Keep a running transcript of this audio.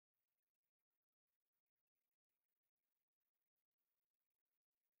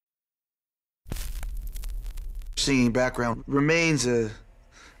Singing background remains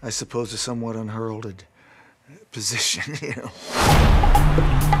I suppose, a somewhat unheralded position, you know.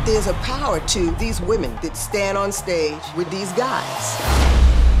 There's a power to these women that stand on stage with these guys.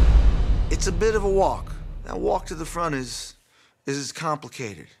 It's a bit of a walk. That walk to the front is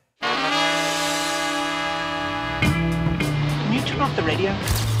complicated. Can you turn off the radio?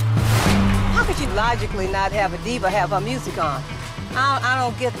 How could you logically not have a diva have her music on? I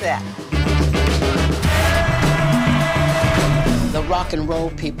don't get that. The rock and roll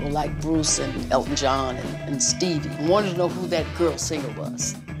people like Bruce and Elton John and Stevie wanted to know who that girl singer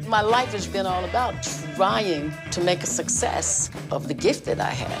was. My life has been all about trying to make a success of the gift that I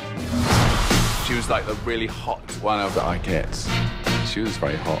had. She was like the really hot one of the Ikettes. She was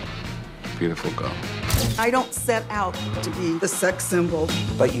very hot, beautiful girl. I don't set out to be the sex symbol.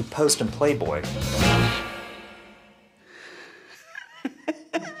 But you post in Playboy.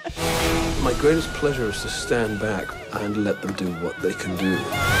 My greatest pleasure is to stand back and let them do what they can do.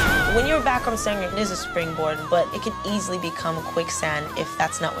 When you're a background singer, it is a springboard, but it can easily become a quicksand if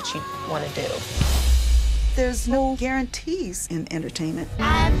that's not what you want to do. There's no guarantees in entertainment.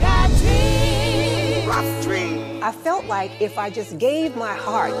 I've got dreams. Rough dreams. I felt like if I just gave my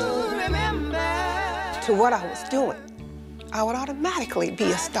heart to what I was doing, I would automatically be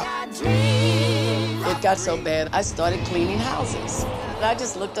a star. It got so bad, I started cleaning houses. And I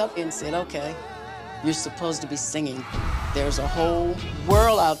just looked up and said, okay, you're supposed to be singing. There's a whole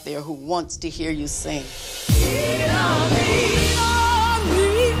world out there who wants to hear you sing.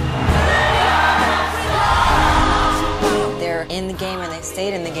 They're in the game and they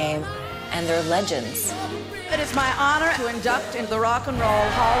stayed in the game, and they're legends. It is my honor to induct into the Rock and Roll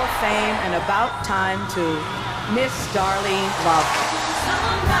Hall of Fame and about time to Miss Darlene Love.